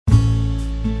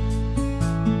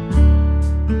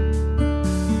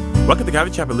Welcome to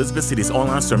Calvary Chapel Elizabeth City's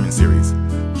online sermon series.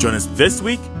 Join us this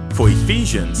week for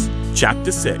Ephesians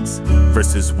chapter 6,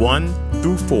 verses 1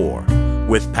 through 4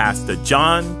 with Pastor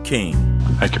John King.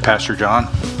 Thank you, Pastor John.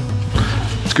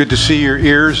 It's good to see your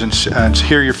ears and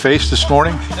hear your face this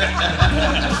morning.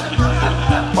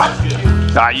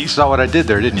 You saw what I did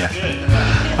there, didn't you?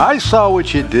 I saw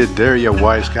what you did there, you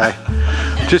wise guy.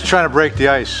 Just trying to break the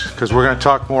ice because we're going to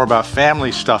talk more about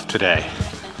family stuff today.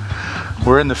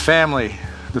 We're in the family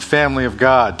of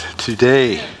God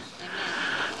today.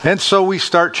 And so we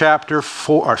start chapter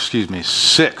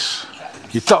 6.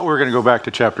 You thought we were going to go back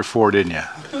to chapter 4, didn't you?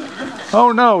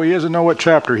 Oh no, he doesn't know what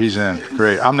chapter he's in.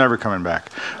 Great, I'm never coming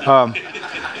back. Now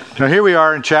here we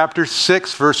are in chapter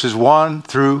 6, verses 1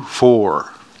 through 4.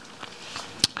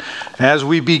 As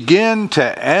we begin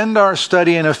to end our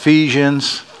study in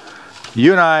Ephesians,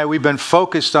 you and I, we've been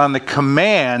focused on the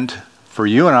command for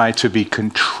you and I to be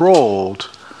controlled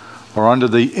or under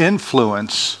the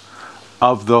influence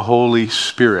of the Holy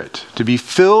Spirit, to be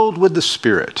filled with the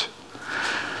Spirit.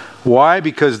 Why?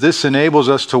 Because this enables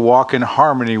us to walk in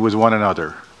harmony with one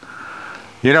another.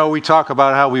 You know, we talk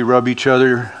about how we rub each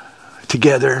other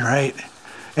together, right?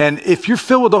 And if you're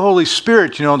filled with the Holy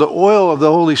Spirit, you know, the oil of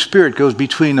the Holy Spirit goes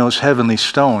between those heavenly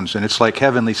stones, and it's like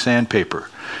heavenly sandpaper.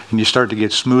 And you start to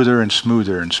get smoother and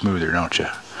smoother and smoother, don't you?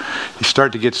 You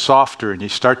start to get softer, and you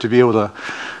start to be able to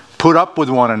put up with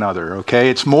one another,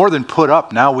 okay? It's more than put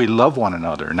up. Now we love one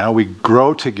another. Now we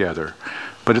grow together.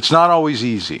 But it's not always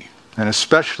easy, and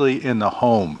especially in the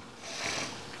home.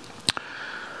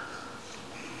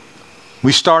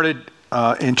 We started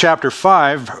in chapter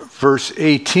 5, verse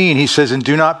 18. He says, "And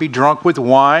do not be drunk with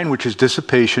wine, which is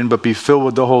dissipation, but be filled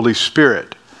with the Holy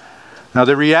Spirit." Now,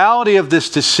 the reality of this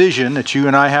decision that you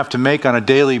and I have to make on a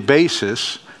daily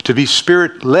basis to be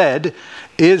Spirit-led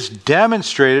is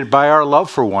demonstrated by our love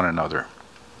for one another.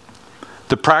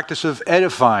 The practice of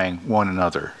edifying one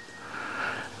another.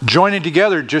 Joining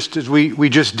together just as we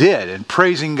just did, and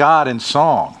praising God in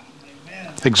song.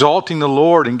 Amen. Exalting the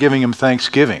Lord and giving Him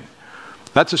thanksgiving.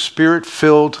 That's a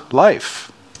Spirit-filled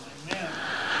life. Amen.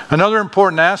 Another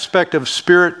important aspect of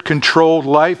Spirit-controlled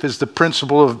life is the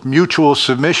principle of mutual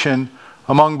submission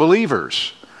among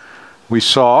believers. We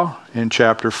saw in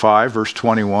chapter 5, verse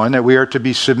 21, that we are to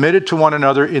be submitted to one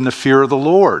another in the fear of the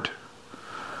Lord.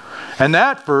 And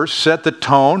that verse set the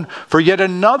tone for yet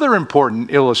another important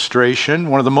illustration,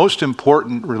 one of the most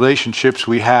important relationships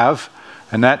we have,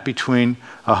 and that between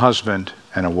a husband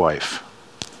and a wife.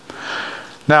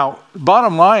 Now,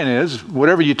 bottom line is,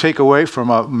 whatever you take away from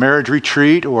a marriage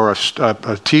retreat or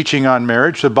a teaching on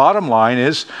marriage, the bottom line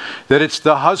is that it's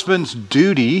the husband's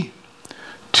duty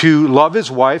to love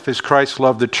his wife as Christ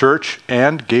loved the church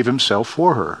and gave himself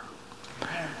for her.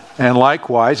 And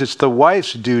likewise, it's the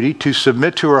wife's duty to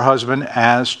submit to her husband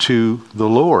as to the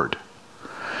Lord.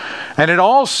 And it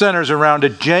all centers around a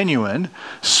genuine,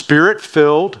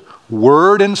 Spirit-filled,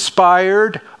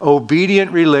 Word-inspired,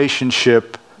 obedient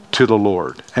relationship to the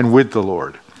Lord and with the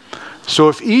Lord. So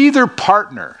if either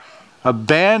partner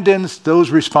abandons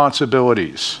those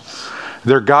responsibilities,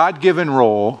 their God-given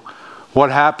role, what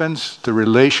happens? The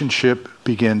relationship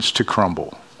begins to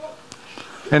crumble.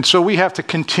 And so we have to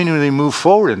continually move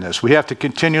forward in this. We have to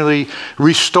continually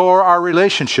restore our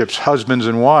relationships, husbands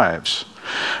and wives.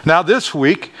 Now this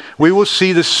week, we will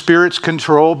see the Spirit's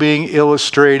control being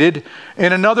illustrated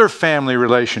in another family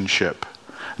relationship,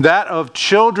 that of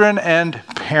children and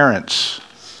parents.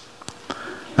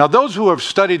 Now those who have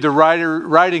studied the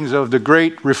writings of the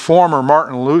great reformer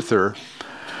Martin Luther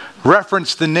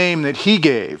reference the name that he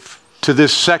gave to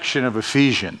this section of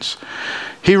Ephesians.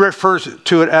 He refers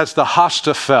to it as the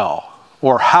Hostafel,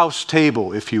 or house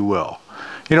table, if you will.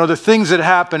 You know, the things that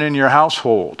happen in your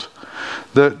household.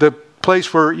 The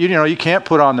place where, you know, you can't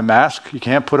put on the mask, you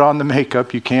can't put on the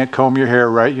makeup, you can't comb your hair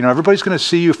right. You know, everybody's going to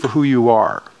see you for who you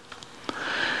are.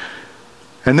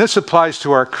 And this applies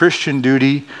to our Christian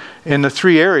duty in the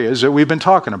three areas that we've been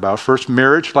talking about. First,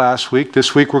 marriage last week.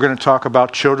 This week we're going to talk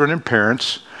about children and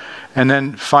parents. And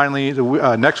then finally,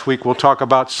 next week, we'll talk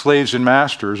about slaves and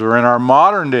masters, or in our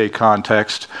modern day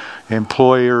context,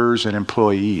 employers and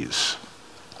employees.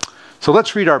 So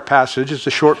let's read our passage. It's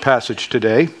a short passage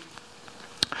today.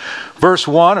 Verse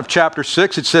 1 of chapter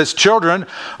 6, it says, "Children,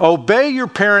 obey your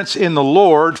parents in the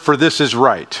Lord, for this is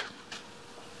right.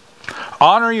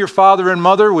 Honor your father and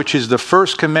mother, which is the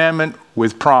first commandment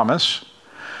with promise,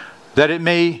 that it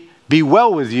may be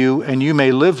well with you and you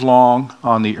may live long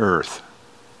on the earth.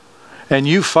 And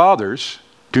you fathers,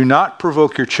 do not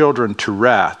provoke your children to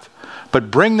wrath, but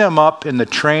bring them up in the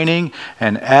training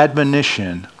and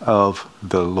admonition of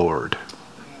the Lord."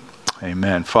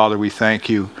 Amen. Father, we thank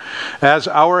you as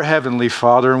our Heavenly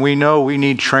Father, and we know we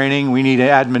need training, we need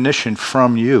admonition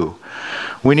from you.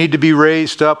 We need to be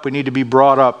raised up, we need to be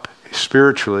brought up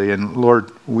spiritually, and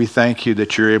Lord, we thank you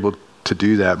that you're able to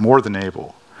do that, more than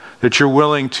able, that you're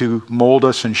willing to mold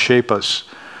us and shape us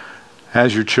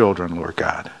as your children, Lord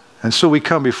God. And so we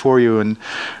come before you and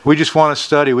we just want to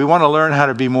study. We want to learn how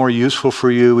to be more useful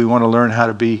for you. We want to learn how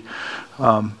to be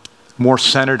more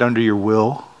centered under your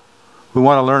will. We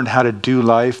want to learn how to do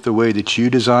life the way that you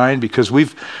designed, because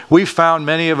we've found,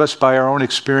 many of us by our own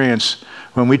experience,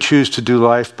 when we choose to do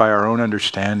life by our own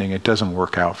understanding, it doesn't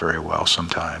work out very well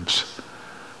sometimes.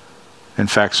 In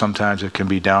fact, sometimes it can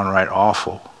be downright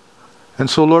awful. And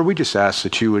so, Lord, we just ask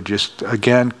that you would just,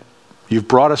 again, you've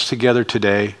brought us together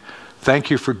today. Thank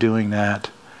you for doing that.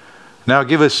 Now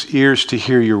give us ears to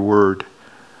hear your word.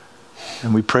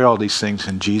 And we pray all these things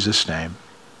in Jesus' name.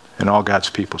 And all God's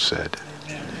people said.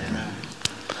 Amen.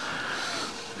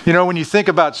 You know, when you think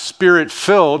about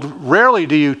spirit-filled, rarely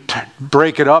do you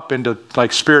break it up into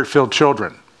like spirit-filled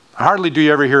children. Hardly do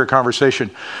you ever hear a conversation,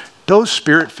 those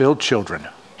spirit-filled children.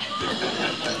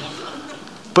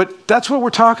 But that's what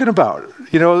we're talking about.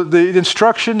 You know, the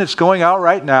instruction that's going out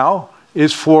right now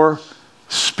is for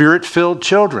spirit-filled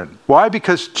children. Why?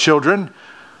 Because children,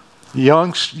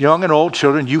 young and old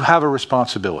children, you have a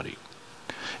responsibility.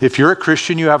 If you're a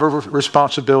Christian, you have a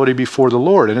responsibility before the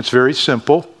Lord, and it's very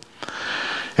simple.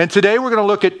 And today we're going to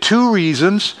look at 2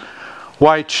 reasons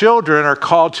why children are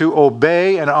called to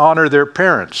obey and honor their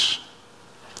parents.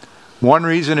 One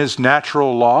reason is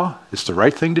natural law. It's the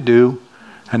right thing to do.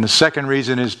 And the second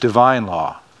reason is divine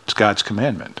law. It's God's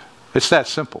commandment. It's that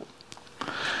simple.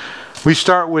 We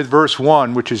start with verse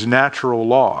 1, which is natural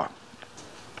law.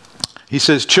 He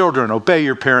says, children, obey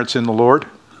your parents in the Lord.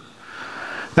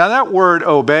 Now that word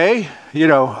obey,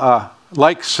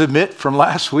 like submit from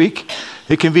last week,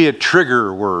 it can be a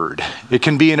trigger word. It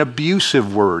can be an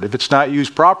abusive word if it's not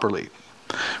used properly,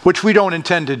 which we don't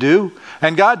intend to do,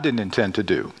 and God didn't intend to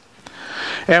do.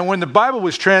 And when the Bible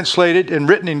was translated and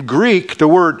written in Greek, the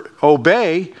word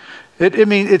obey,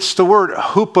 it's the word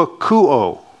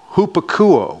hupakuo,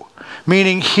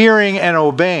 meaning hearing and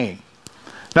obeying.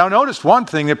 Now notice one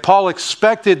thing, that Paul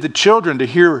expected the children to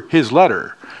hear his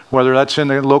letter, whether that's in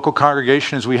the local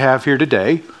congregation as we have here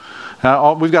today.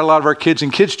 Now, we've got a lot of our kids in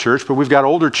kids' church, but we've got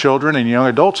older children and young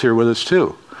adults here with us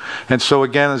too. And so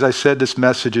again, as I said, this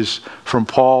message is from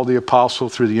Paul the Apostle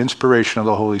through the inspiration of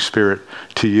the Holy Spirit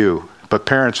to you. But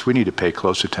parents, we need to pay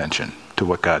close attention to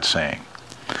what God's saying.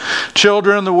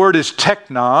 Children, the word is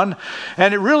teknon,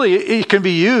 and it can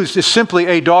be used as simply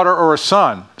a daughter or a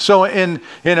son. So in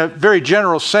a very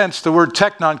general sense, the word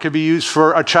teknon can be used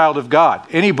for a child of God.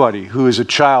 Anybody who is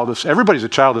everybody's a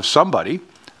child of somebody.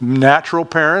 Natural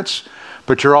parents,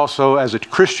 but you're also, as a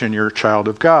Christian, you're a child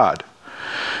of God.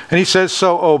 And he says,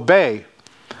 so obey.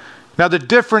 Now the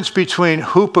difference between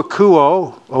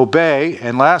hupakuo, obey,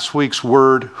 and last week's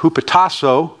word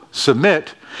hupatasso,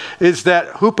 submit, is that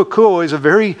hupakuo is a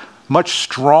very much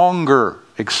stronger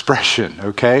expression,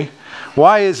 okay?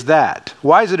 Why is that?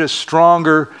 Why is it a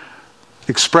stronger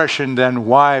expression than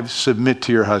wives submit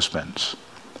to your husbands?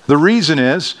 The reason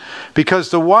is because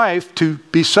the wife, to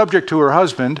be subject to her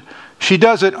husband, she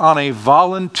does it on a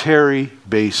voluntary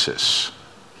basis.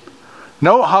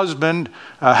 No husband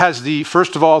has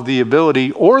first of all, the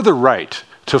ability or the right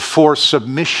to force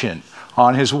submission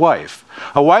on his wife.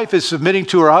 A wife is submitting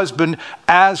to her husband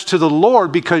as to the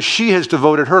Lord because she has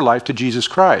devoted her life to Jesus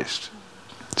Christ.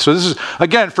 So this is,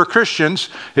 again, for Christians,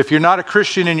 if you're not a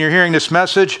Christian and you're hearing this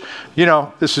message,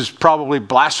 this is probably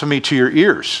blasphemy to your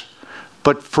ears.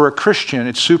 But for a Christian,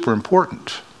 it's super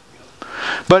important.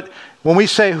 But when we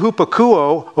say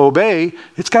hupakuo, obey,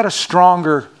 it's got a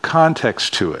stronger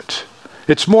context to it.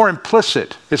 It's more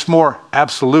implicit. It's more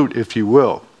absolute, if you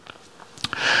will.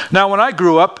 Now, when I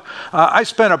grew up, I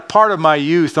spent a part of my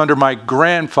youth under my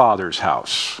grandfather's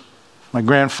house. My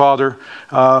grandfather,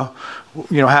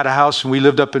 had a house, and we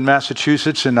lived up in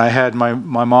Massachusetts, and I had my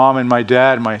mom and my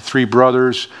dad and my 3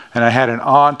 brothers, and I had an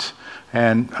aunt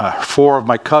and 4 of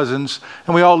my cousins,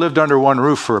 and we all lived under one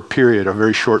roof for a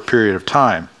very short period of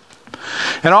time.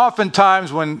 And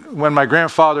oftentimes when my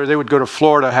grandfather, they would go to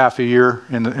Florida half a year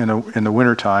in the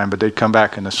winter time, but they'd come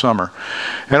back in the summer.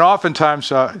 And oftentimes,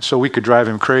 so we could drive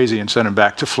him crazy and send him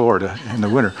back to Florida in the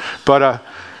winter. But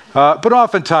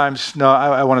oftentimes,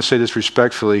 I want to say this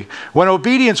respectfully, when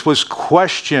obedience was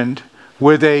questioned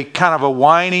with a kind of a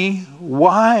whiny,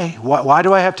 why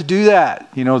do I have to do that?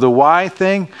 You know, the why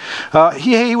thing.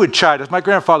 He would chide us. My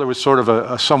grandfather was sort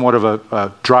of somewhat of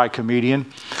a dry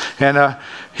comedian. And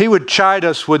he would chide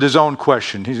us with his own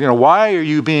question. He's, why are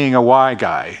you being a why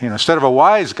guy? Instead of a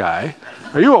wise guy,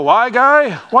 are you a why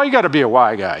guy? Why you got to be a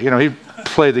why guy? He'd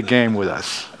play the game with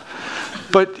us.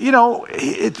 But,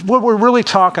 what we're really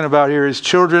talking about here is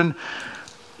children.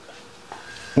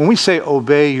 When we say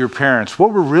obey your parents,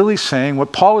 what we're really saying,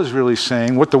 what Paul is really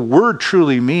saying, what the word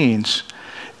truly means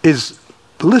is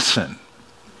listen.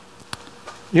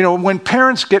 When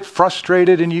parents get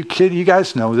frustrated, and you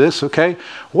guys know this, okay?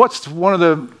 What's one of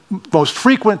the most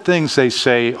frequent things they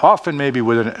say, often maybe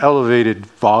with an elevated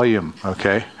volume,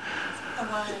 okay?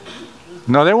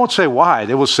 No, they won't say why.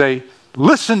 They will say,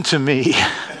 listen to me,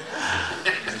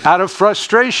 out of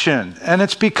frustration. And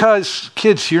it's because,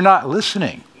 kids, you're not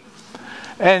listening.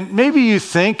 And maybe you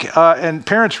think, and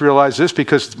parents realize this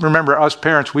because, remember, us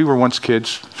parents, we were once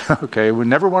kids. Okay, we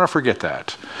never want to forget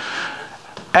that.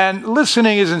 And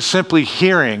listening isn't simply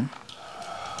hearing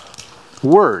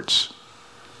words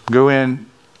go in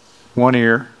one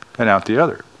ear and out the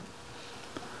other.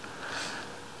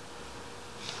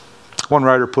 One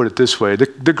writer put it this way: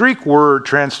 the Greek word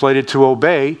translated to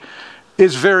obey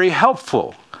is very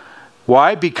helpful.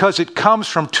 Why? Because it comes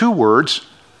from two words,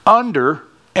 under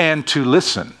and to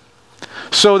listen.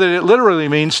 So that it literally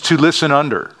means to listen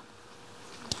under.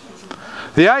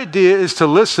 The idea is to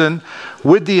listen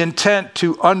with the intent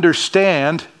to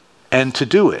understand and to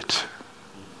do it.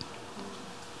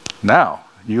 Now,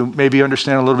 you maybe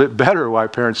understand a little bit better why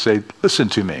parents say, listen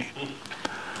to me.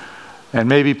 And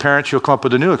maybe parents, you'll come up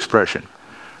with a new expression.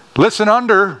 Listen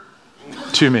under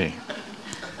to me.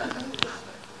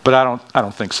 But I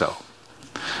don't think so.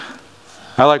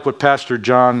 I like what Pastor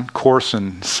John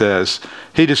Corson says.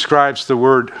 He describes the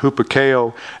word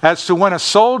hupakeo as to when a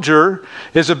soldier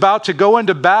is about to go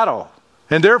into battle,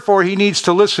 and therefore he needs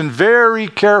to listen very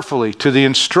carefully to the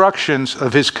instructions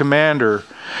of his commander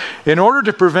in order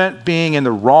to prevent being in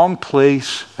the wrong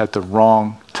place at the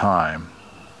wrong time,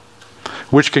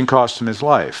 which can cost him his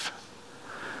life.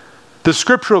 The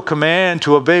scriptural command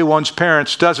to obey one's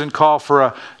parents doesn't call for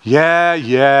a yeah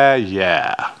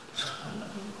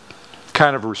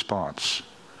kind of a response.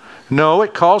 No,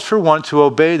 it calls for one to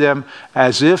obey them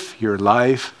as if your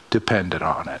life depended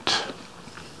on it.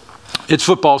 It's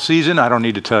football season. I don't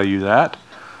need to tell you that.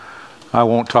 I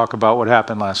won't talk about what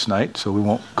happened last night, so we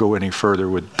won't go any further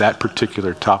with that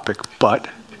particular topic. But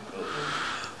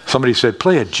somebody said,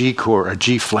 play a G chord, a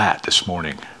G flat this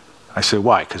morning. I said,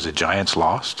 why? Because the Giants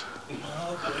lost?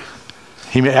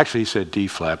 He said D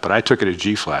flat, but I took it as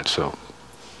G flat, so.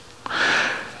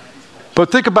 But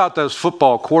think about those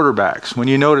football quarterbacks. When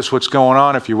you notice what's going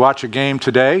on, if you watch a game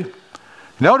today,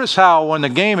 notice how when the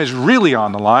game is really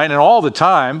on the line and all the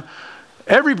time,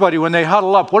 everybody, when they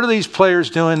huddle up, what are these players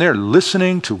doing? They're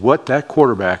listening to what that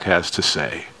quarterback has to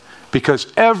say.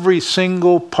 Because every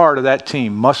single part of that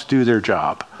team must do their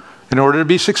job in order to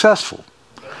be successful.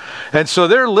 And so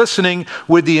they're listening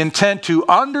with the intent to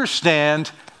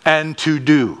understand and to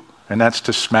do. And that's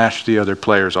to smash the other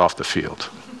players off the field.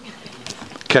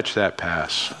 Catch that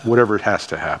pass, whatever it has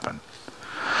to happen.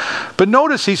 But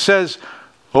notice he says,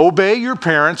 obey your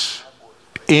parents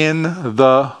in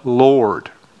the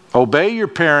Lord. Obey your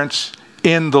parents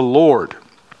in the Lord.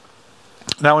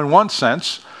 Now, in one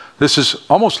sense, this is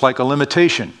almost like a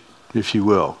limitation, if you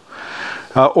will,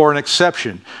 or an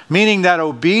exception, meaning that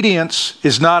obedience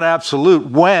is not absolute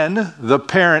when the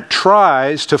parent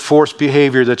tries to force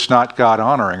behavior that's not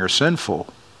God-honoring or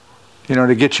sinful.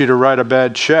 To get you to write a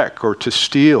bad check or to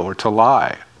steal or to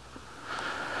lie.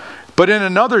 But in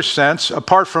another sense,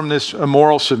 apart from this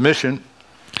immoral submission,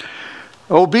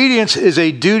 obedience is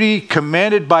a duty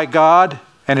commanded by God,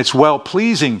 and it's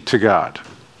well-pleasing to God.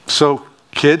 So,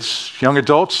 kids, young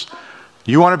adults,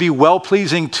 you want to be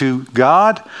well-pleasing to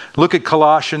God? Look at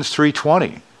Colossians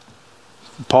 3:20.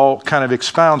 Paul kind of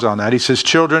expounds on that. He says,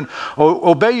 children,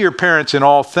 obey your parents in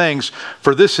all things,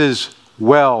 for this is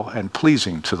well and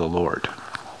pleasing to the Lord.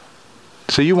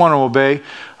 So you want to obey,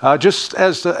 just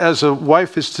as a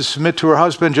wife is to submit to her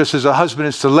husband, just as a husband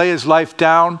is to lay his life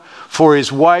down for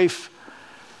his wife,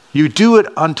 you do it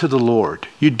unto the Lord.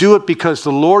 You do it because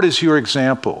the Lord is your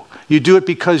example. You do it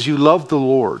because you love the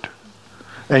Lord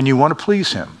and you want to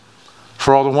please him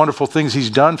for all the wonderful things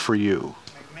he's done for you.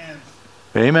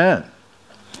 Amen.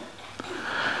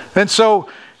 And so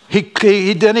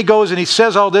then he goes and he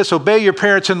says all this, obey your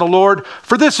parents in the Lord,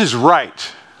 for this is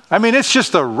right. I mean, it's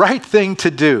just the right thing to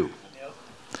do. Yep.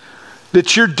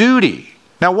 It's your duty.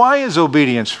 Now, why is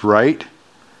obedience right?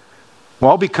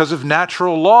 Well, because of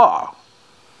natural law.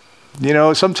 You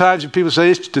know, sometimes people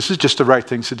say, this is just the right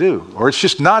thing to do, or it's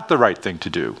just not the right thing to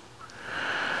do.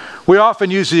 We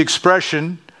often use the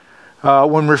expression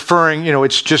when referring,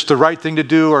 it's just the right thing to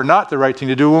do or not the right thing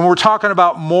to do, when we're talking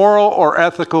about moral or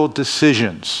ethical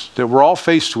decisions that we're all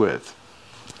faced with.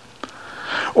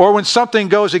 Or when something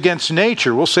goes against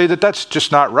nature, we'll say that that's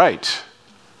just not right.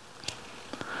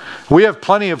 We have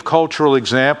plenty of cultural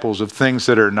examples of things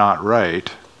that are not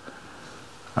right.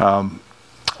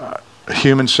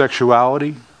 Human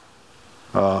sexuality,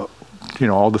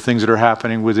 all the things that are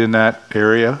happening within that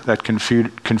area, that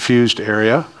confused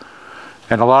area.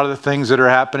 And a lot of the things that are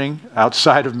happening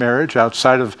outside of marriage,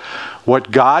 outside of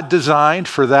what God designed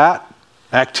for that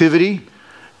activity,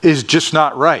 is just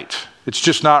not right. It's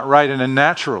just not right in a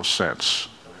natural sense.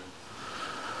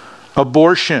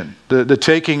 Abortion, the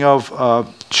taking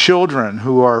of children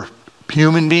who are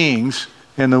human beings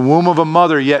in the womb of a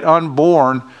mother yet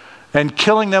unborn and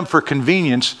killing them for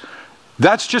convenience,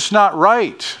 that's just not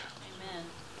right. Amen.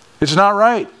 It's not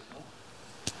right.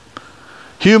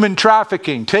 Human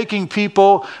trafficking, taking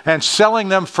people and selling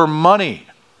them for money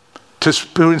to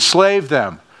enslave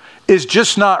them, is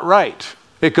just not right.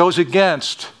 It goes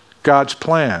against God's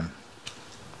plan.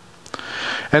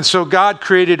 And so God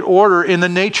created order in the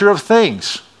nature of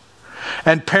things.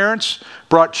 And parents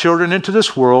brought children into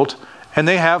this world, and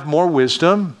they have more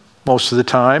wisdom most of the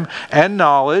time and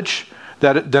knowledge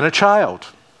than a child.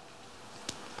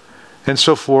 And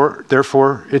so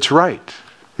therefore, it's right.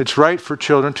 It's right for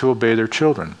children to obey their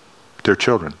parents.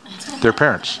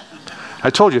 I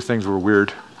told you things were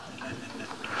weird.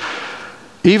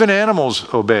 Even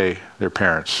animals obey their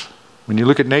parents. When you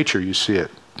look at nature, you see it.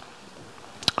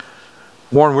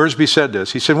 Warren Wiersbe said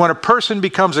this. He said, when a person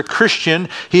becomes a Christian,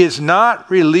 he is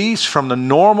not released from the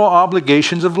normal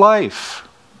obligations of life.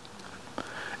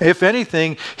 If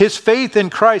anything, his faith in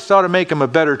Christ ought to make him a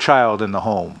better child in the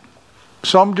home.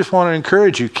 So I just want to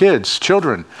encourage you, kids,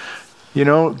 children,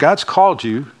 God's called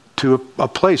you to a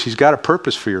place. He's got a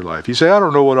purpose for your life. You say, I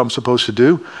don't know what I'm supposed to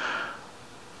do.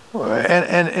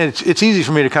 And it's easy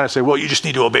for me to kind of say, well, you just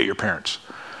need to obey your parents.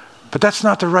 But that's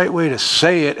not the right way to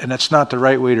say it, and that's not the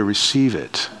right way to receive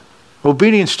it.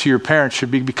 Obedience to your parents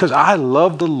should be because I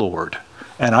love the Lord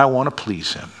and I want to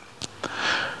please Him.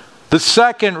 The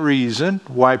second reason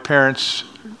why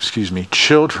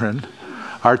children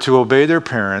are to obey their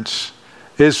parents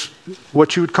is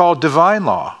what you would call divine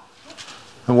law.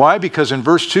 And why? Because in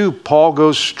verse 2, Paul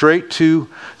goes straight to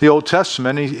the Old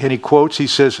Testament and he quotes, he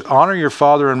says, honor your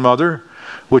father and mother,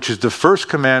 which is the first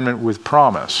commandment with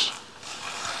promise.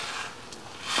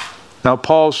 Now,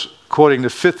 Paul's quoting the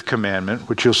fifth commandment,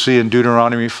 which you'll see in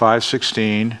Deuteronomy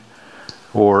 5:16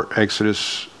 or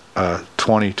Exodus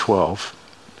 20:12.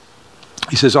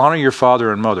 He says, honor your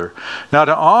father and mother. Now,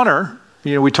 to honor,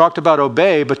 we talked about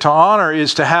obey, but to honor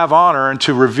is to have honor and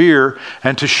to revere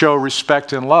and to show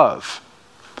respect and love.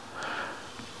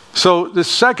 So the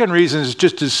second reason is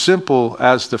just as simple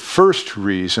as the first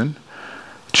reason.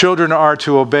 Children are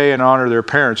to obey and honor their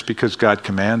parents because God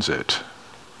commands it.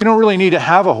 You don't really need to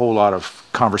have a whole lot of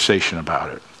conversation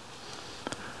about it.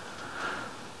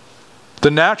 The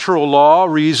natural law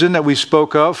reason that we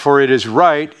spoke of, for it is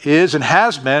right, is and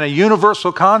has been a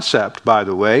universal concept, by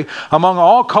the way, among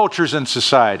all cultures and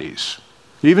societies,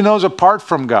 even those apart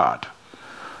from God,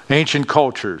 ancient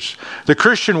cultures. The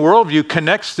Christian worldview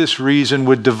connects this reason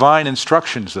with divine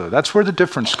instructions, though. That's where the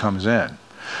difference comes in.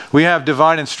 We have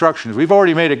divine instructions. We've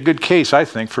already made a good case, I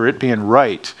think, for it being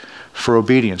right for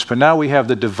obedience. But now we have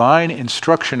the divine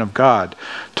instruction of God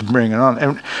to bring it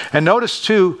on. And notice,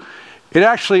 too, it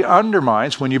actually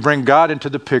undermines, when you bring God into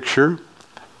the picture,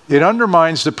 it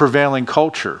undermines the prevailing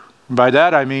culture. By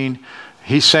that I mean,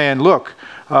 he's saying, look,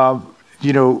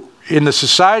 in the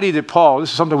society that Paul,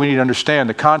 this is something we need to understand,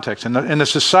 the context. In the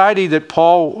society that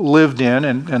Paul lived in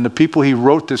and the people he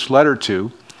wrote this letter to,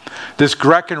 this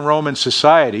Greek and Roman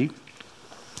society,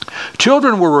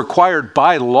 children were required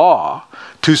by law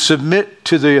to submit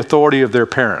to the authority of their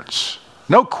parents.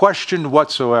 No question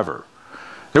whatsoever.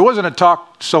 There wasn't a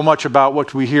talk so much about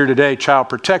what we hear today, child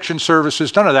protection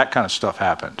services. None of that kind of stuff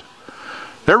happened.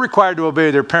 They're required to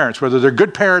obey their parents, whether they're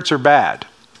good parents or bad.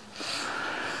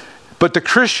 But the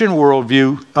Christian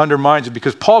worldview undermines it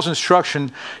because Paul's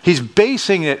instruction, he's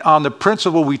basing it on the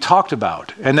principle we talked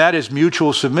about, and that is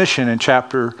mutual submission in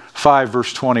chapter 5,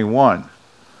 verse 21.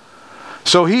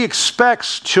 So he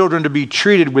expects children to be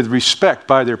treated with respect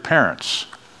by their parents.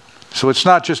 So it's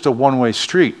not just a one-way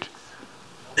street.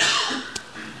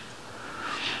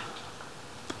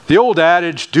 The old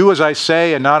adage, do as I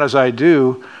say and not as I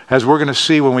do, as we're going to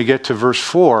see when we get to verse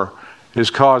 4, is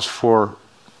cause for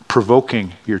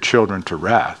provoking your children to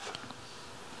wrath.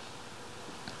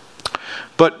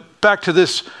 back to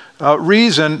this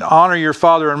reason, honor your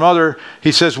father and mother,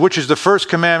 he says, which is the first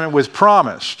commandment with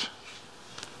promise.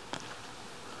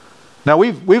 Now,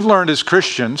 we've learned as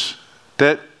Christians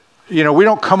that, we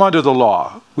don't come under the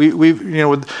law.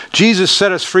 Jesus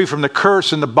set us free from the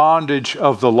curse and the bondage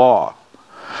of the law.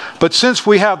 But since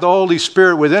we have the Holy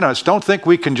Spirit within us, don't think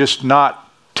we can just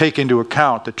not take into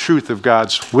account the truth of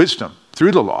God's wisdom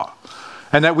through the law.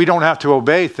 And that we don't have to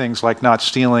obey things like not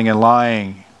stealing and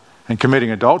lying and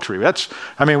committing adultery.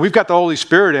 We've got the Holy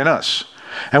Spirit in us.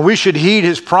 And we should heed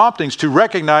his promptings to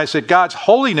recognize that God's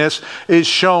holiness is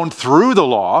shown through the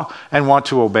law and want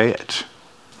to obey it.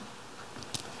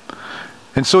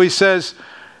 And so he says,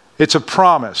 it's a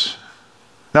promise.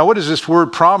 Now, what is this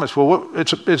word promise? Well,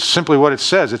 it's simply what it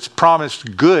says. It's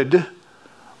promised good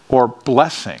or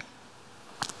blessing.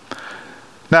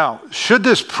 Now, should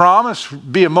this promise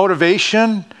be a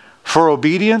motivation for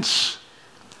obedience?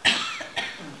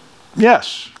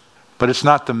 Yes, but it's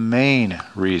not the main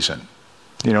reason.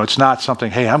 It's not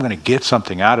something, hey, I'm going to get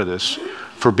something out of this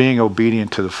for being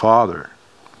obedient to the Father.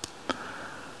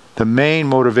 The main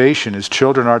motivation is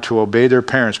children are to obey their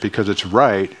parents because it's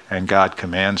right and God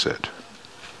commands it.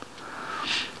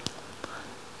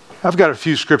 I've got a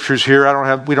few scriptures here.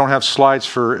 We don't have slides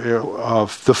for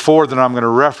the four that I'm going to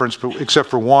reference, but except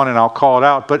for one, and I'll call it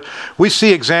out. But we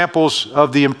see examples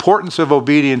of the importance of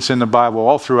obedience in the Bible,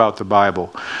 all throughout the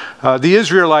Bible. The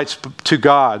Israelites to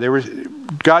God.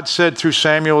 God said through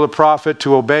Samuel the prophet,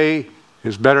 to obey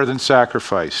is better than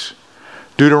sacrifice.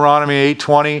 Deuteronomy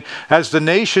 8:20, as the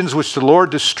nations which the Lord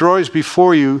destroys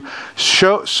before you,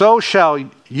 so shall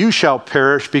you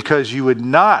perish, because you would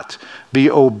not be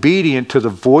obedient to the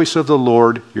voice of the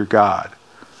Lord your God.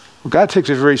 Well, God takes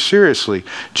it very seriously.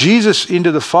 Jesus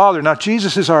into the Father. Now,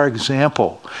 Jesus is our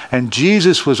example, and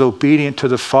Jesus was obedient to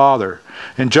the Father.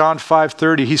 In John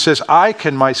 5:30, he says, I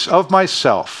can of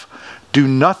myself do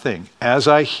nothing. As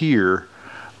I hear,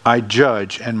 I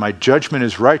judge, and my judgment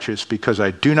is righteous, because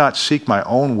I do not seek my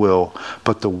own will,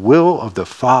 but the will of the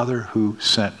Father who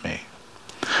sent me.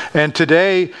 And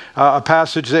today, a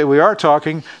passage that we are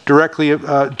talking directly,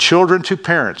 children to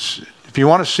parents. If you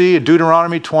want to see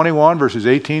Deuteronomy 21, verses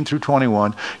 18 through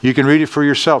 21, you can read it for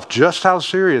yourself, just how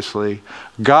seriously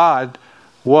God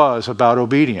was about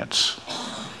obedience.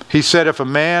 He said, if a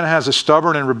man has a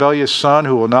stubborn and rebellious son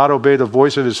who will not obey the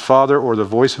voice of his father or the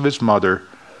voice of his mother,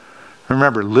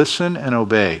 remember, listen and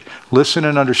obey. Listen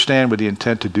and understand with the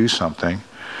intent to do something.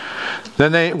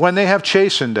 Then when they have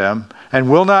chastened them and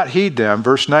will not heed them,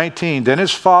 verse 19, then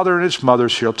his father and his mother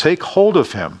shall take hold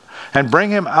of him and bring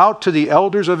him out to the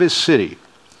elders of his city,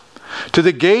 to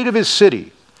the gate of his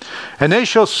city. And they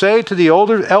shall say to the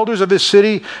elders of his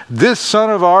city, this son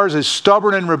of ours is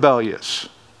stubborn and rebellious,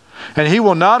 and he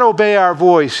will not obey our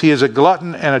voice. He is a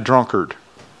glutton and a drunkard.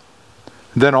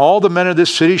 Then all the men of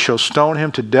this city shall stone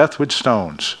him to death with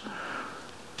stones.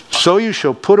 So you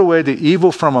shall put away the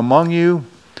evil from among you,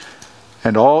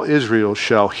 and all Israel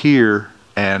shall hear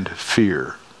and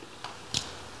fear.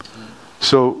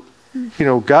 So,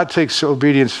 God takes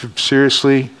obedience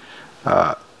seriously.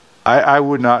 I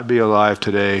would not be alive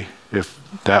today if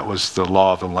that was the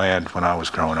law of the land when I was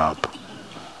growing up.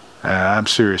 And I'm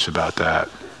serious about that.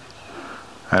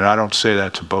 And I don't say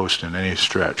that to boast in any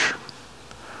stretch.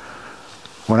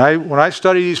 When I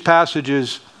study these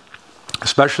passages,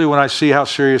 especially when I see how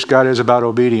serious God is about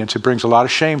obedience, it brings a lot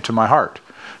of shame to my heart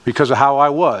because of how I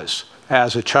was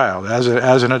as a child, as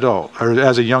an adult, or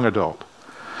as a young adult.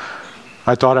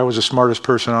 I thought I was the smartest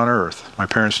person on earth. My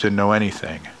parents didn't know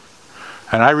anything.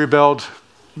 And I rebelled,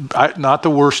 not the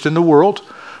worst in the world,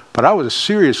 but I was a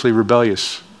seriously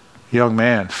rebellious young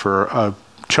man for a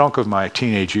chunk of my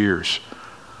teenage years.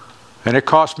 And it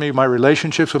cost me my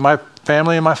relationships with my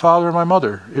family and my father and my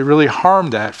mother. It really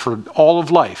harmed that for all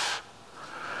of life.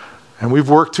 And we've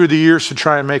worked through the years to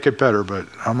try and make it better, but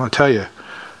I'm going to tell you,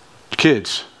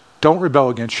 kids, don't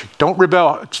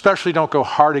rebel especially don't go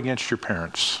hard against your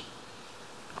parents.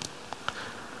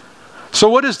 So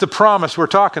what is the promise we're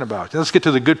talking about? Let's get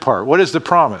to the good part. What is the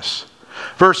promise?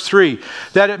 Verse 3,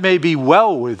 that it may be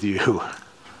well with you.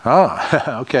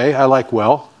 Oh, okay, I like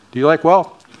well. Do you like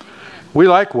well? We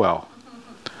like well.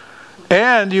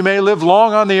 And you may live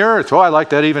long on the earth. Oh, I like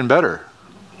that even better.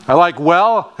 I like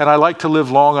well, and I like to live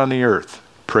long on the earth.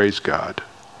 Praise God.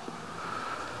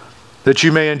 That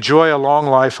you may enjoy a long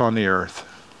life on the earth.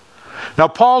 Now,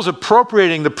 Paul's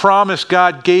appropriating the promise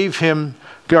God gave to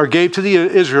the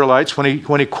Israelites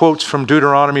when he quotes from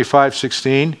Deuteronomy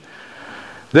 5:16.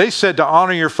 They said to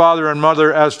honor your father and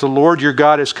mother as the Lord your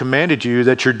God has commanded you,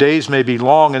 that your days may be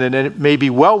long and that it may be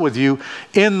well with you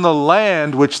in the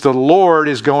land which the Lord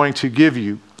is going to give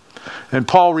you. And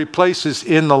Paul replaces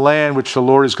in the land which the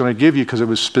Lord is going to give you, because it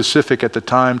was specific at the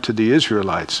time to the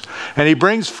Israelites. And he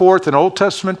brings forth an Old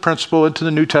Testament principle into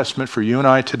the New Testament for you and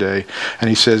I today. And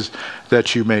he says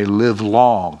that you may live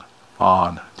long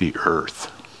on the earth.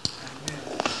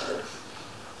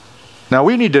 Now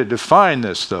we need to define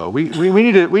this, though. We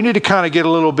need to kind of get a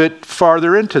little bit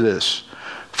farther into this.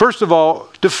 First of all,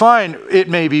 define it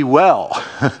may be well.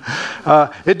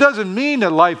 It doesn't mean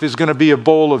that life is going to be a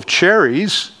bowl of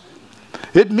cherries.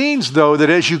 It means, though, that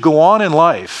as you go on in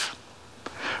life,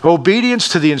 obedience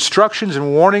to the instructions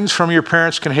and warnings from your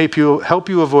parents can help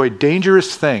you avoid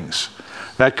dangerous things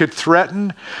that could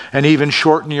threaten and even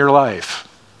shorten your life.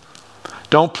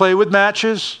 Don't play with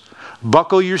matches.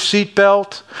 Buckle your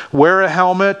seatbelt. Wear a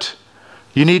helmet.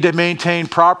 You need to maintain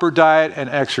proper diet and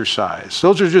exercise.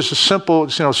 Those are just simple,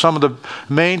 some of the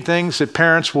main things that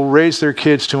parents will raise their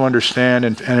kids to understand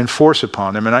and enforce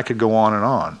upon them. And I could go on and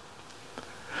on.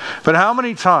 But how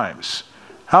many times,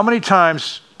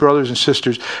 brothers and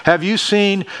sisters, have you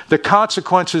seen the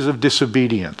consequences of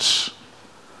disobedience?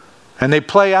 And they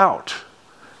play out.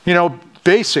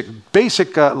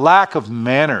 Basic lack of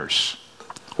manners,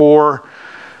 or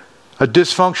a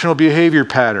dysfunctional behavior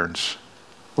patterns,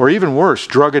 or even worse,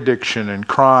 drug addiction and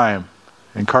crime,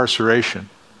 incarceration.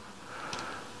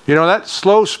 That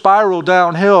slow spiral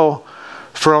downhill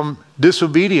from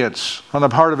disobedience on the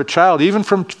part of a child, even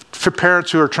for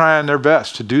parents who are trying their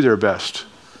best to do their best,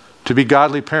 to be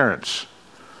godly parents,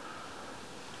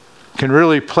 can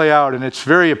really play out, and it's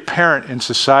very apparent in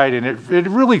society, and it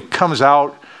really comes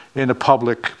out in a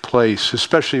public place,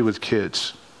 especially with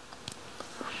kids.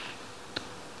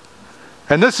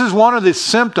 And this is one of the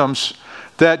symptoms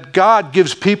that God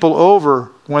gives people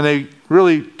over when they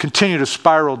really continue to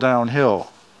spiral downhill.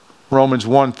 Romans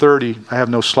 1:30, I have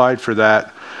no slide for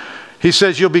that. He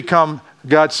says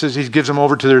God says he gives them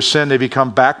over to their sin. They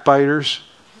become backbiters,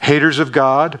 haters of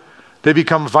God. They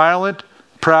become violent,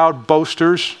 proud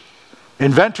boasters,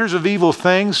 inventors of evil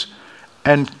things,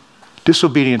 and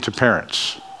disobedient to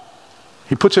parents.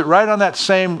 He puts it right on that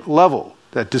same level,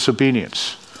 that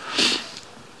disobedience.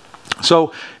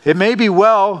 So it may be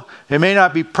well, it may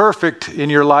not be perfect in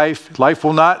your life. Life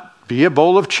will not be a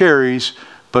bowl of cherries,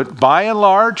 but by and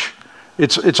large,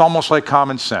 it's almost like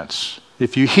common sense.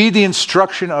 If you heed the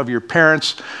instruction of your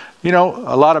parents, a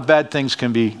lot of bad things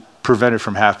can be prevented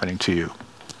from happening to you.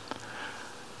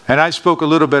 And I spoke a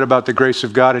little bit about the grace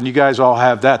of God, and you guys all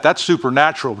have that. That's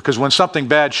supernatural, because when something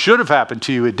bad should have happened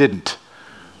to you, it didn't.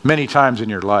 Many times in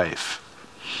your life.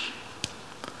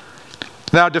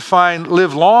 Now define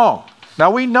live long. Now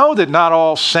we know that not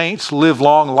all saints live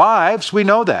long lives. We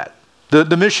know that.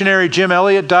 The missionary Jim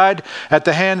Elliot died at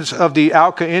the hands of the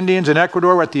Auca Indians in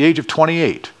Ecuador at the age of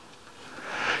 28.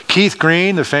 Keith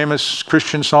Green, the famous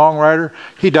Christian songwriter,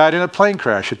 he died in a plane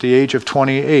crash at the age of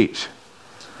 28.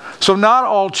 So not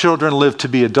all children live to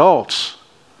be adults,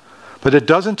 but it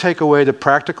doesn't take away the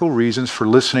practical reasons for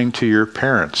listening to your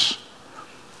parents.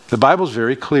 The Bible's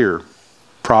very clear.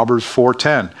 Proverbs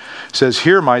 4:10 says,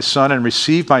 "Hear, my son, and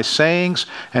receive my sayings,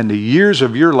 and the years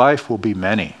of your life will be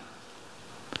many."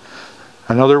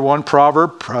 Another one,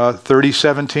 Proverb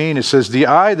 30:17, it says, "The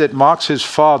eye that mocks his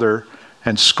father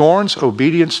and scorns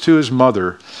obedience to his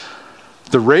mother,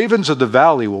 the ravens of the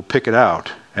valley will pick it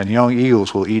out, and young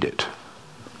eagles will eat it."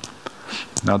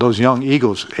 Now those young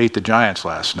eagles ate the giants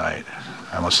last night.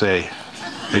 I must say,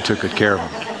 they took good care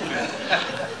of them.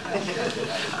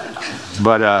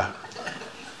 But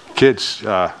kids,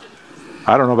 I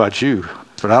don't know about you,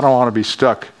 but I don't want to be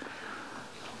stuck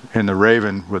in the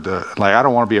raven with I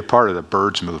don't want to be a part of the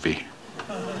Birds movie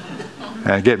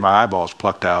and get my eyeballs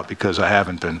plucked out because I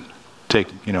haven't been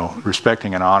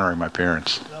respecting and honoring my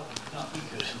parents.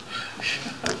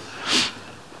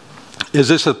 Is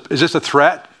this a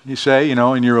threat? You say,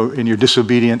 in your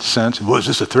disobedient sense. Was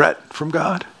this a threat from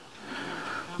God?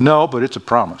 No, but it's a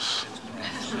promise.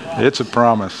 It's a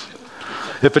promise.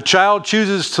 If a child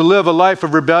chooses to live a life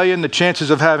of rebellion, the chances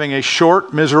of having a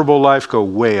short, miserable life go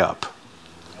way up.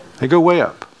 They go way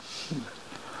up.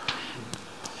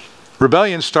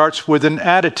 Rebellion starts with an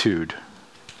attitude.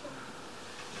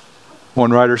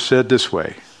 One writer said this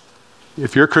way,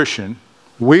 if you're a Christian,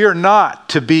 we are not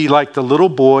to be like the little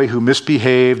boy who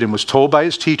misbehaved and was told by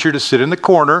his teacher to sit in the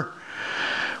corner,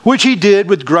 which he did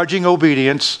with grudging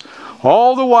obedience,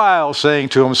 all the while saying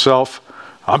to himself,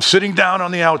 "I'm sitting down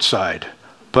on the outside,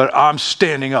 but I'm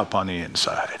standing up on the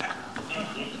inside."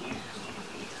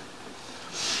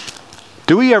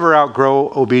 Do we ever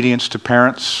outgrow obedience to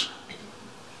parents?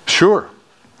 Sure.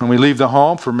 When we leave the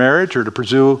home for marriage or to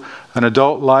pursue an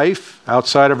adult life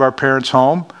outside of our parents'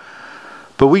 home.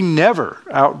 But we never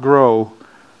outgrow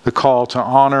the call to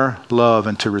honor, love,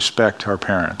 and to respect our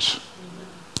parents.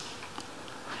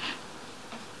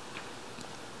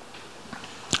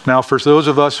 Now, for those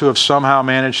of us who have somehow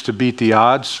managed to beat the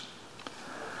odds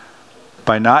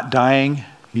by not dying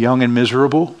young and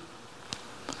miserable,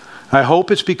 I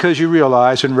hope it's because you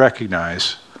realize and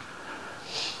recognize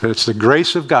that it's the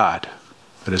grace of God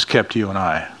that has kept you and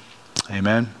I.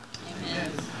 Amen?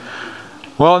 Amen.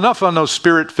 Well, enough on those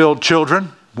spirit-filled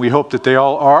children. We hope that they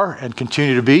all are and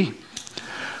continue to be.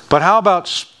 But how about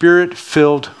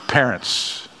spirit-filled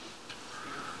parents?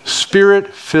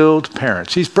 Spirit-filled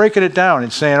parents. He's breaking it down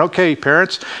and saying, okay,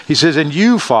 parents, he says, and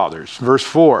you, fathers, verse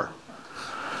 4,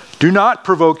 do not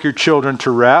provoke your children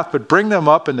to wrath, but bring them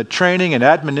up in the training and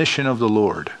admonition of the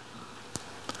Lord.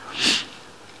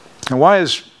 And why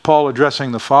is Paul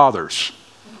addressing the fathers?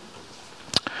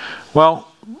 Well,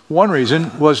 one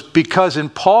reason was because in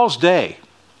Paul's day,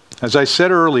 as I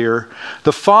said earlier,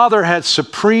 the father had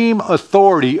supreme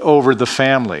authority over the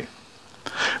family.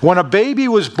 When a baby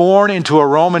was born into a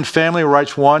Roman family,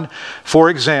 writes one, for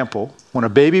example, when a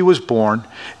baby was born,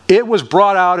 it was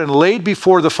brought out and laid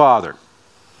before the father.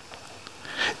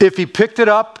 If he picked it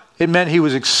up, it meant he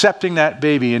was accepting that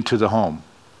baby into the home.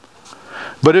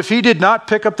 But if he did not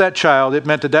pick up that child, it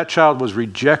meant that that child was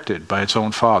rejected by its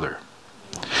own father.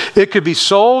 It could be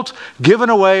sold, given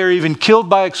away, or even killed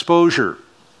by exposure.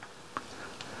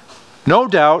 No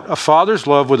doubt, a father's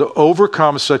love would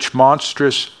overcome such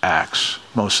monstrous acts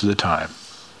most of the time.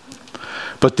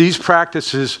 But these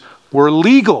practices were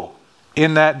legal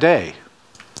in that day.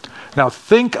 Now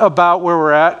think about where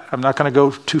we're at. I'm not going to go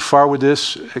too far with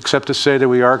this, except to say that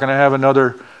we are going to have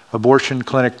another abortion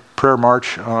clinic prayer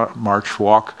march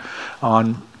walk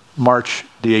on March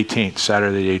the 18th,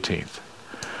 Saturday the 18th.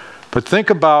 But think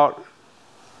about,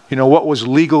 what was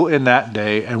legal in that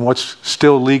day and what's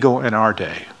still legal in our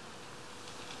day.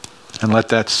 And let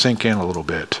that sink in a little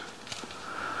bit.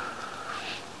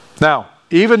 Now,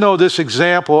 even though this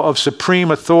example of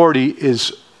supreme authority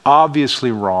is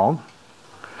obviously wrong,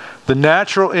 the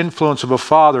natural influence of a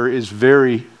father is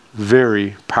very,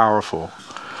 very powerful.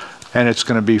 And it's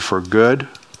going to be for good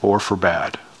or for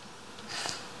bad.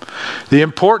 The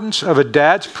importance of a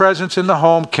dad's presence in the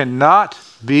home cannot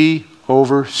be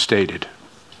overstated.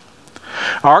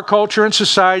 Our culture and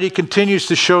society continues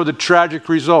to show the tragic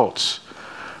results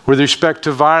with respect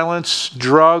to violence,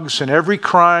 drugs, and every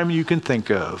crime you can think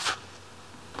of.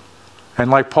 And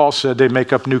like Paul said, they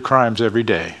make up new crimes every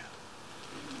day.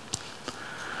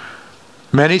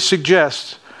 Many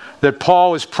suggest that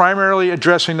Paul is primarily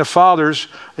addressing the fathers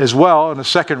as well, and the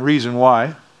second reason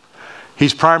why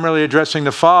he's primarily addressing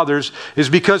the fathers is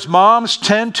because moms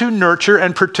tend to nurture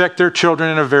and protect their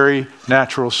children in a very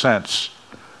natural sense.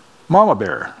 Mama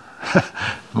bear.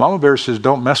 Mama bear says,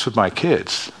 don't mess with my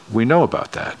kids. We know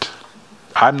about that.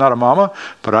 I'm not a mama,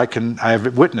 but I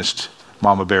have witnessed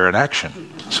Mama bear in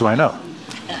action, so I know.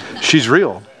 She's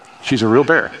real. She's a real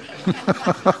bear.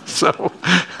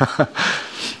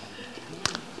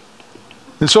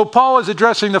 And so Paul is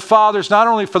addressing the fathers not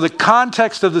only for the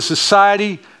context of the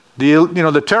society,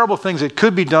 the terrible things that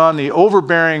could be done, the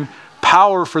overbearing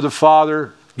power for the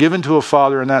father, given to a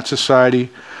father in that society,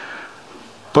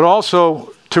 but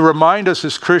also to remind us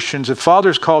as Christians that father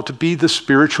is called to be the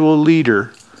spiritual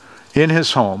leader in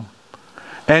his home.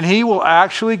 And he will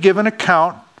actually give an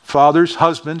account, fathers,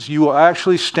 husbands, you will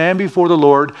actually stand before the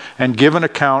Lord and give an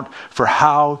account for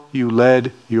how you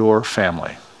led your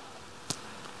family.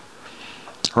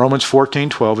 Romans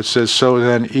 14:12, it says, so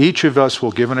then each of us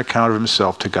will give an account of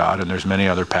himself to God. And there's many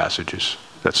other passages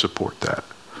that support that.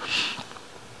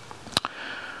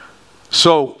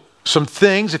 So, some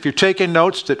things, if you're taking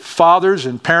notes, that fathers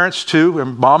and parents too,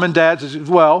 and mom and dads as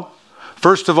well.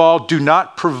 First of all, do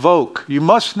not provoke. You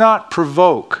must not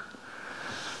provoke.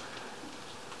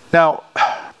 Now,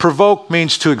 provoke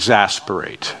means to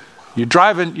exasperate. You're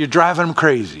driving them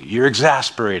crazy. You're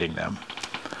exasperating them.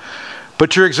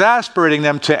 But you're exasperating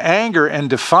them to anger and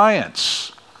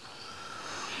defiance.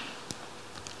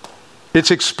 It's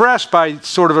expressed by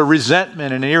sort of a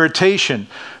resentment and an irritation.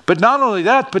 But not only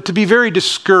that, but to be very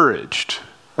discouraged.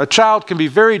 A child can be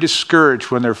very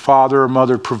discouraged when their father or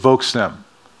mother provokes them.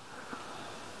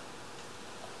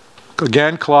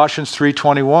 Again, Colossians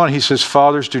 3:21, he says,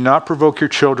 fathers, do not provoke your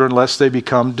children lest they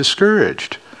become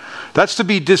discouraged. That's to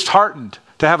be disheartened,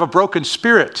 to have a broken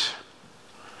spirit.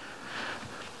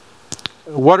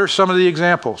 What are some of the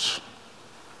examples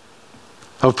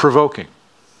of provoking?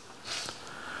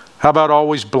 How about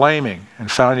always blaming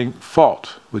and finding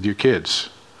fault with your kids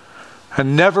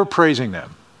and never praising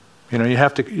them? You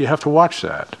have to watch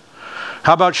that.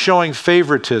 How about showing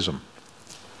favoritism?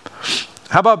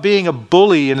 How about being a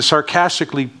bully and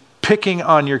sarcastically picking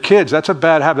on your kids? That's a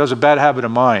bad habit. That's a bad habit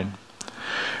of mine.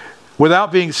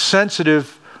 Without being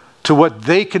sensitive to what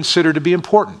they consider to be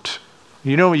important.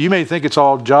 You know, you may think it's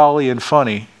all jolly and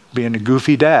funny being a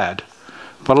goofy dad,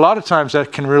 but a lot of times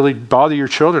that can really bother your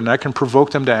children. That can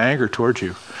provoke them to anger towards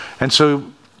you. And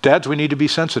so, dads, we need to be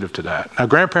sensitive to that. Now,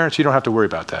 grandparents, you don't have to worry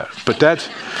about that. But dads,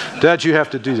 you have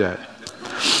to do that.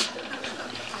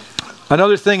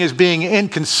 Another thing is being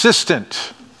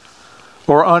inconsistent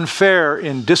or unfair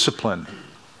in discipline.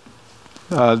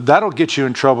 That'll get you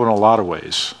in trouble in a lot of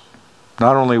ways.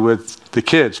 Not only with the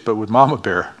kids, but with Mama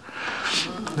Bear.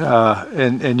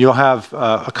 And you'll have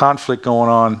a conflict going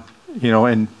on,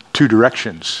 in two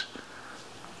directions.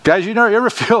 Guys, you ever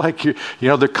feel like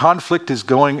the conflict is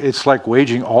going, it's like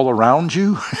waging all around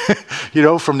you,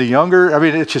 from the younger,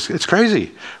 it's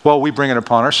crazy. Well, we bring it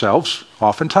upon ourselves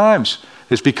oftentimes.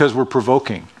 It's because we're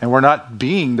provoking and we're not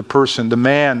being the person, the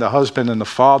man, the husband, and the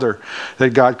father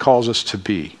that God calls us to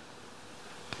be.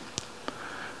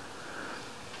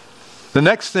 The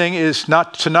next thing is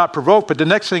not provoke, but the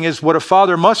next thing is what a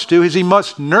father must do is he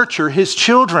must nurture his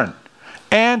children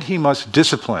and he must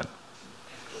discipline.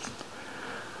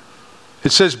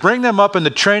 It says, bring them up in the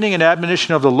training and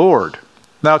admonition of the Lord.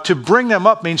 Now, to bring them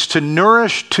up means to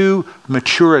nourish to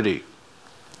maturity.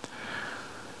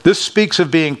 This speaks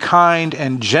of being kind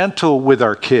and gentle with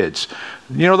our kids.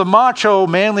 The macho,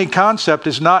 manly concept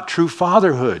is not true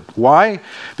fatherhood. Why?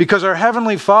 Because our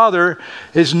Heavenly Father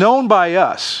is known by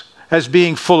us as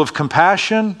being full of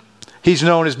compassion. He's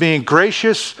known as being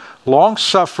gracious,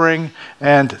 long-suffering,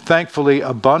 and thankfully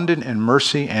abundant in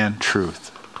mercy and truth.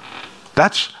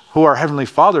 That's who our Heavenly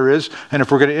Father is, and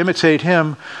if we're going to imitate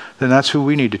Him, then that's who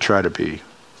we need to try to be.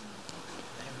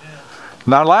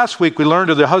 Now, last week we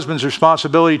learned of the husband's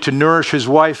responsibility to nourish his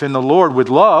wife in the Lord with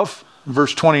love.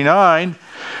 Verse 29,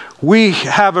 we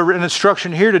have an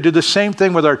instruction here to do the same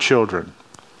thing with our children.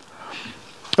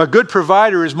 A good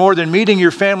provider is more than meeting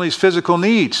your family's physical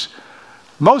needs.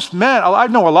 Most men, I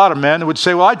know a lot of men that would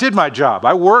say, well, I did my job.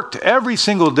 I worked every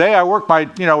single day. I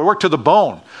worked to the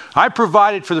bone. I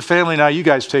provided for the family. Now you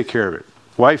guys take care of it.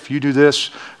 Wife, you do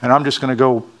this, and I'm just going to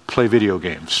go play video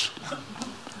games.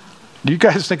 You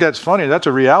guys think that's funny? That's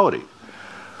a reality.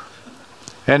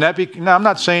 And now I'm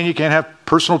not saying you can't have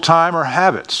personal time or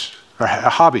habits, or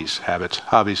hobbies.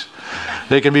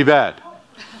 They can be bad.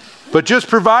 But just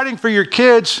providing for your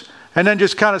kids and then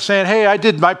just kind of saying, hey, I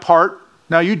did my part,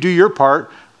 now you do your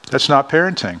part, that's not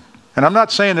parenting. And I'm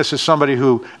not saying this as somebody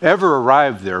who ever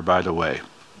arrived there, by the way.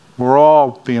 We're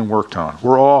all being worked on.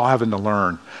 We're all having to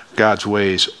learn God's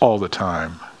ways all the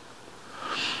time.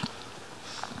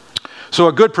 So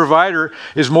a good provider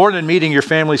is more than meeting your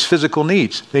family's physical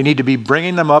needs. They need to be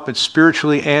bringing them up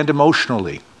spiritually and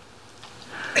emotionally.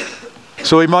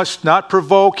 So he must not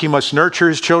provoke, he must nurture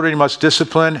his children, he must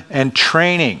discipline, and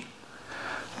training.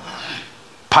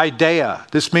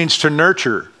 Paideia, this means to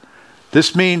nurture.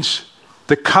 This means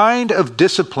the kind of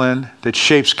discipline that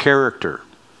shapes character.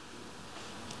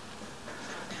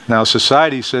 Now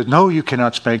society says, no, you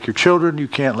cannot spank your children, you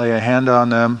can't lay a hand on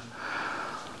them.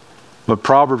 But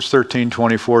Proverbs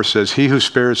 13:24 says, he who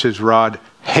spares his rod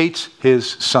hates his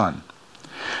son,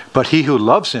 but he who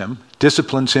loves him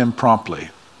disciplines him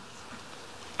promptly.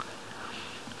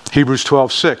 Hebrews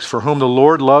 12:6, for whom the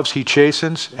Lord loves he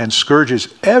chastens and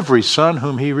scourges every son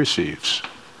whom he receives.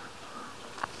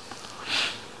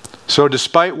 So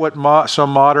despite what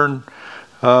some modern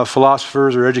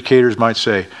philosophers or educators might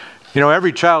say,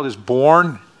 every child is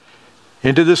born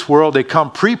into this world, they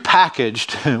come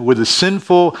prepackaged with a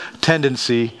sinful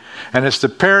tendency, and it's the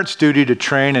parent's duty to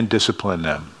train and discipline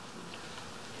them.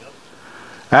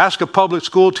 Ask a public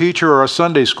school teacher or a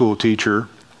Sunday school teacher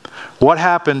what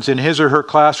happens in his or her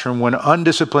classroom when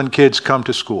undisciplined kids come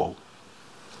to school.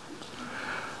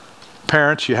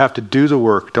 Parents, you have to do the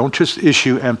work. Don't just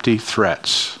issue empty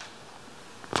threats.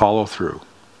 Follow through.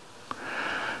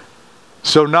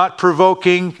 So not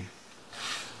provoking,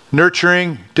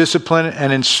 nurturing, discipline,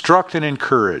 and instruct and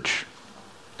encourage.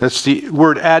 That's the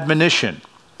word admonition.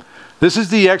 This is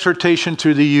the exhortation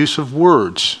through the use of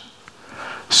words.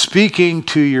 Speaking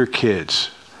to your kids.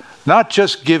 Not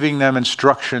just giving them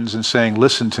instructions and saying,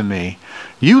 listen to me.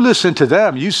 You listen to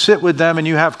them. You sit with them and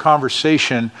you have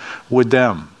conversation with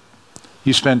them.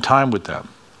 You spend time with them.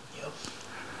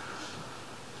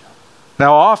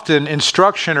 Now often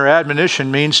instruction or admonition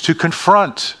means to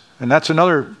confront. And that's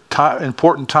another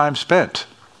important time spent.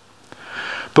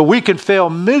 But we can fail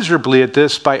miserably at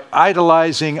this by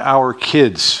idolizing our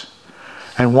kids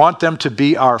and want them to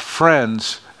be our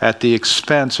friends at the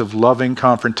expense of loving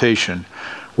confrontation.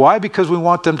 Why? Because we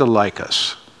want them to like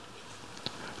us.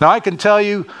 Now I can tell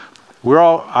you,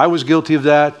 I was guilty of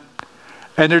that.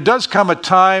 And there does come a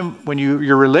time when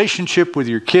your relationship with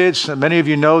your kids, and many of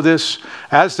you know this,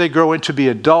 as they grow into be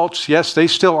adults, yes, they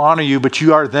still honor you, but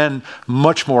you are then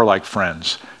much more like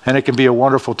friends. And it can be a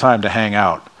wonderful time to hang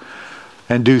out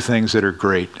and do things that are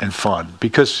great and fun.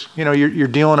 Because, you're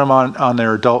dealing them on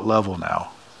their adult level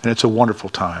now. And it's a wonderful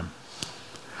time.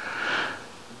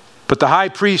 But the high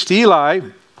priest Eli,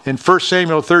 in 1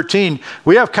 Samuel 13,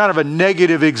 we have kind of a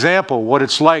negative example what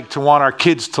it's like to want our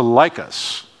kids to like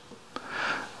us.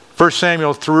 1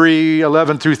 Samuel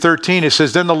 3:11 through 13, it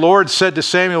says, Then the Lord said to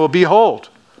Samuel, Behold,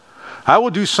 I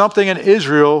will do something in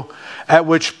Israel at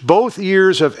which both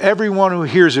ears of everyone who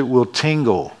hears it will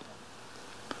tingle.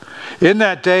 In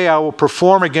that day I will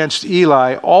perform against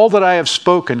Eli all that I have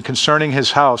spoken concerning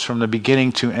his house from the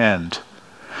beginning to end.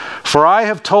 For I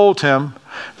have told him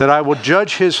that I will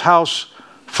judge his house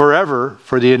forever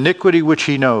for the iniquity which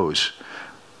he knows,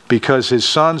 because his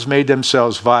sons made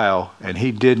themselves vile, and he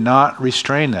did not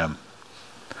restrain them.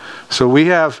 So we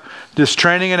have this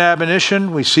training and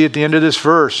admonition. We see at the end of this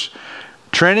verse,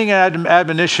 training and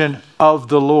admonition of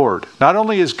the Lord. Not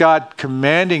only is God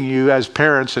commanding you as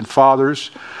parents and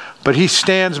fathers, but he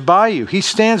stands by you. He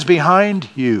stands behind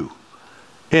you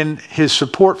in his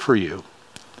support for you.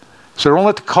 So don't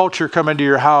let the culture come into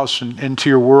your house and into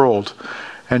your world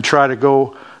and try to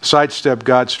go sidestep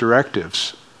God's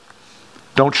directives.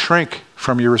 Don't shrink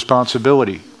from your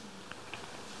responsibility.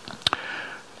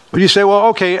 But you say, well,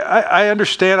 okay, I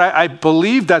understand. I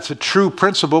believe that's a true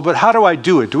principle, but how do I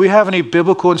do it? Do we have any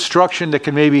biblical instruction that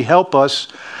can maybe help us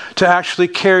to actually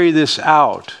carry this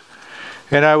out?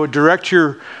 And I would direct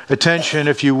your attention,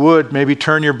 if you would, maybe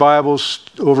turn your Bibles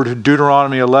over to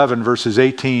Deuteronomy 11, verses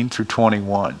 18 through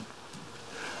 21.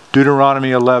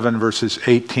 Deuteronomy 11, verses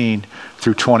 18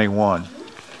 through 21.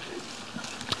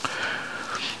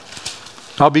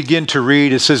 I'll begin to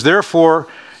read. It says, Therefore,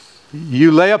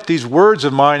 you lay up these words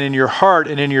of mine in your heart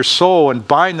and in your soul, and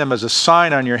bind them as a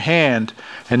sign on your hand,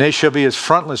 and they shall be as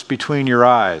frontlets between your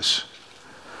eyes.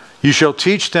 You shall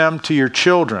teach them to your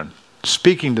children,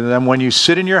 speaking to them when you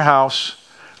sit in your house,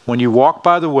 when you walk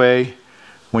by the way,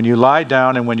 when you lie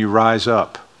down, and when you rise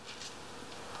up.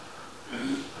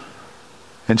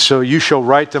 And so you shall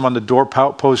write them on the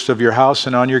doorposts of your house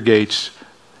and on your gates,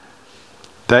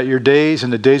 that your days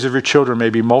and the days of your children may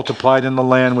be multiplied in the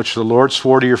land which the Lord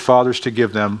swore to your fathers to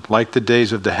give them, like the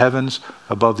days of the heavens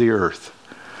above the earth.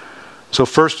 So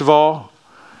first of all,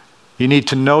 you need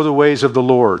to know the ways of the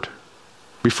Lord.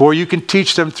 Before you can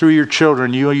teach them through your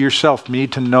children, you yourself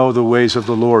need to know the ways of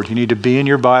the Lord. You need to be in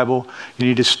your Bible. You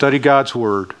need to study God's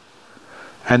Word,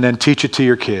 and then teach it to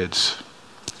your kids.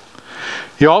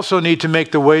 You also need to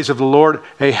make the ways of the Lord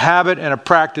a habit and a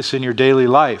practice in your daily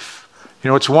life.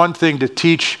 It's one thing to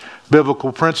teach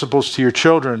biblical principles to your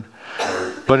children,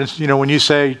 but when you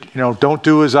say, don't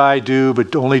do as I do,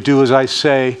 but only do as I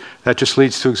say, that just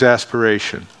leads to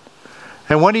exasperation.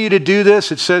 And when are you to do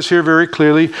this? It says here very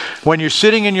clearly, when you're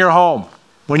sitting in your home,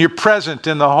 when you're present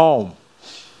in the home,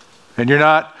 and you're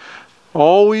not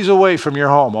always away from your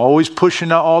home, always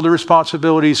pushing all the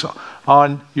responsibilities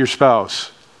on your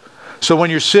spouse. So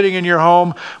when you're sitting in your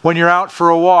home, when you're out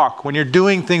for a walk, when you're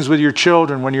doing things with your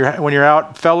children, when you're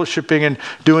out fellowshipping and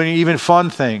doing even fun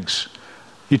things,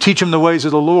 you teach them the ways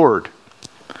of the Lord.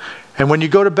 And when you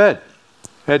go to bed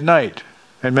at night,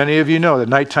 and many of you know that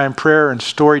nighttime prayer and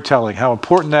storytelling, how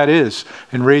important that is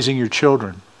in raising your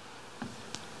children.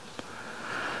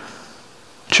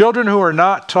 Children who are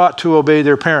not taught to obey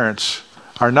their parents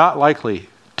are not likely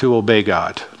to obey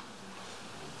God.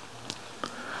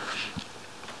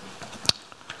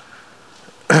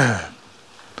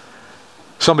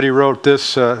 Somebody wrote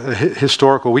this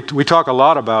historical. We talk a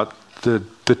lot about the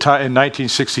time in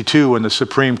 1962 when the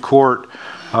Supreme Court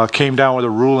came down with a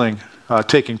ruling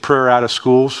taking prayer out of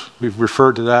schools. We've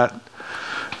referred to that.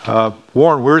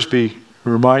 Warren Wiersbe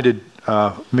reminded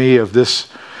me of this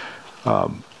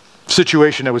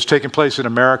situation that was taking place in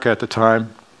America at the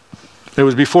time. It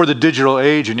was before the digital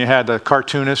age, and you had the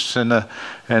cartoonists and the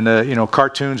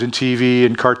cartoons and TV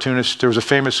and cartoonists. There was a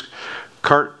famous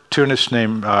cartoonist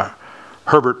named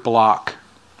Herbert Bloch.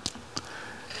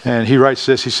 And he writes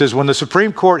this. He says, when the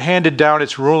Supreme Court handed down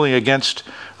its ruling against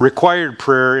required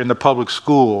prayer in the public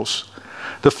schools,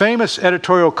 the famous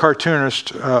editorial cartoonist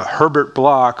Herbert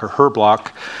Bloch, or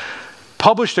Herblock,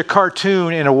 published a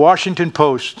cartoon in a Washington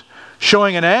Post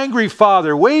showing an angry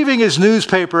father waving his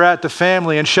newspaper at the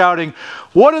family and shouting,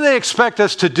 "What do they expect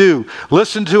us to do?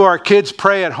 Listen to our kids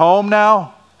pray at home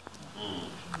now?"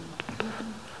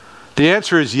 The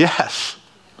answer is yes.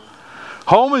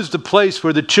 Home is the place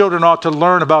where the children ought to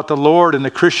learn about the Lord and the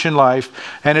Christian life.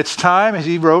 And it's time, as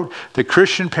he wrote, the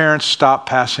Christian parents stop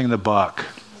passing the buck.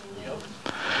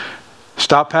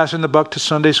 Stop passing the buck to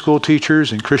Sunday school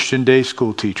teachers and Christian day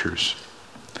school teachers.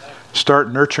 Start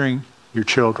nurturing your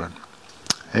children.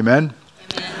 Amen?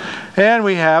 And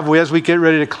we have, as we get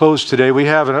ready to close today, we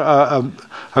have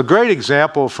a great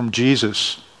example from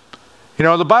Jesus. You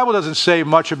know, the Bible doesn't say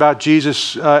much about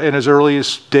Jesus in his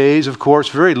earliest days, of course,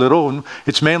 very little. And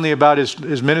it's mainly about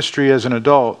his ministry as an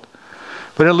adult.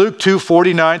 But in Luke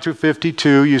 2:49 through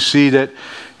 52, you see that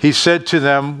he said to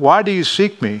them, "Why do you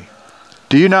seek me?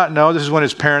 Do you not know?" This is when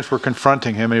his parents were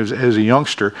confronting him as a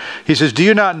youngster. He says, "Do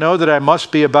you not know that I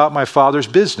must be about my Father's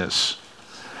business?"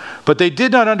 But they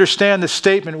did not understand the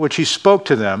statement which he spoke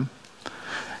to them.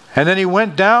 And then he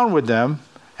went down with them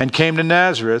and came to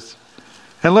Nazareth.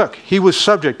 And look, he was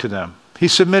subject to them. He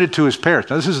submitted to his parents.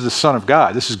 Now, this is the Son of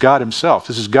God. This is God himself.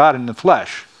 This is God in the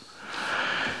flesh.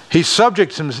 He's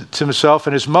subject to himself,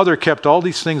 and his mother kept all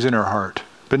these things in her heart.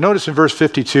 But notice in verse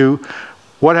 52,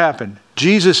 what happened?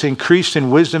 Jesus increased in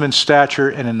wisdom and stature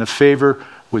and in the favor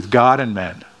with God and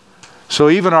men. So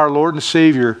even our Lord and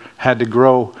Savior had to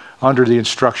grow under the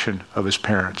instruction of his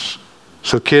parents.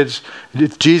 So kids,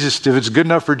 if it's good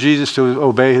enough for Jesus to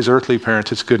obey his earthly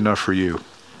parents, it's good enough for you.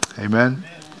 Amen?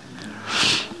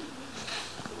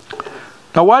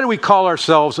 Now, why do we call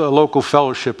ourselves a local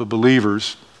fellowship of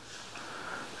believers?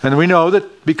 And we know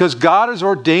that because God has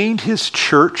ordained his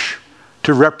church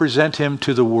to represent him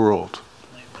to the world.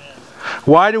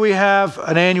 Why do we have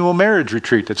an annual marriage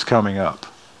retreat that's coming up?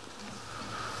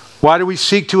 Why do we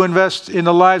seek to invest in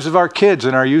the lives of our kids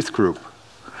in our youth group?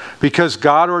 Because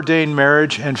God ordained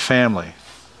marriage and family.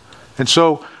 And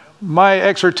so my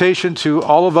exhortation to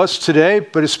all of us today,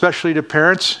 but especially to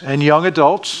parents and young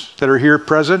adults that are here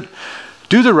present,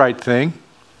 do the right thing.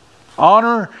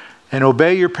 Honor and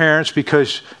obey your parents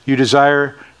because you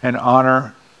desire and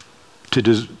honor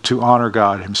to honor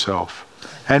God himself.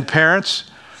 And parents,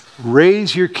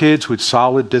 raise your kids with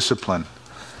solid discipline,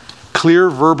 clear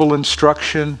verbal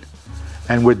instruction,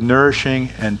 and with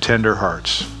nourishing and tender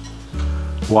hearts.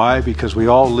 Why? Because we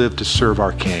all live to serve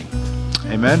our King.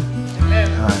 Amen?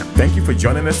 Thank you for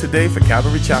joining us today for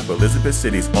Calvary Chapel, Elizabeth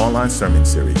City's online sermon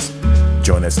series.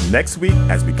 Join us next week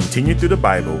as we continue through the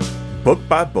Bible, book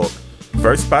by book,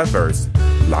 verse by verse,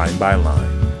 line by line.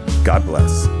 God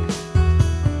bless.